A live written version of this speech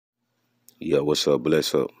Yeah, what's up?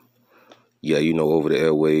 Bless up. Yeah, over the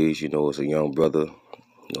airways, it's a young brother.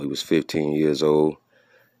 He was 15 years old.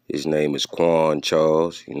 His name is Quan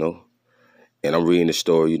Charles. And I'm reading the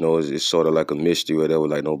story, it's sort of like a mystery or whatever,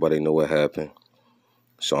 like nobody know what happened.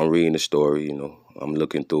 So I'm reading the story. I'm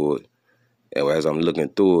looking through it. And as I'm looking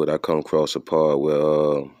through it, I come across a part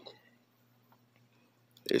where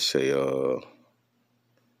it say,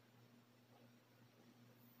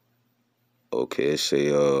 okay, it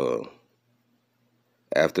say,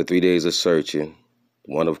 after 3 days of searching,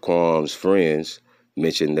 one of Quam's friends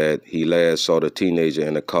mentioned that he last saw the teenager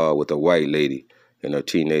in a car with a white lady and her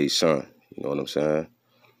teenage son. You know what I'm saying?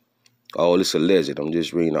 All this alleged. I'm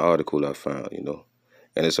just reading the article I found.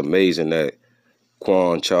 And it's amazing that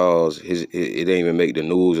Quan Charles, it didn't even make the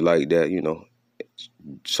news like that.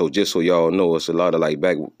 So just so y'all know, it's a lot of like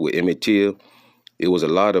back with Emmett Till, it was a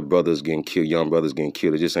lot of brothers getting killed, young brothers getting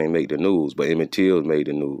killed. It just ain't make the news, but Emmett Till made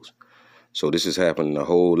the news. So this is happening a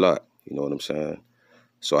whole lot. You know what I'm saying?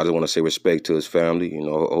 So I just want to say respect to his family. I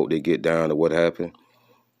hope they get down to what happened.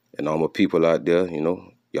 And all my people out there,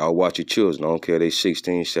 y'all watch your children. I don't care if they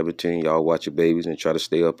 16, 17. Y'all watch your babies and try to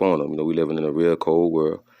stay up on them. We living in a real cold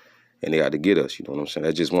world, and they got to get us. You know what I'm saying?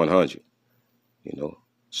 That's just 100. You know.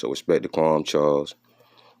 So respect the Quam Charles.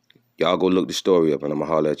 Y'all go look the story up, and I'm gonna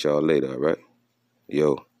holler at y'all later. All right?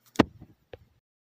 Yo.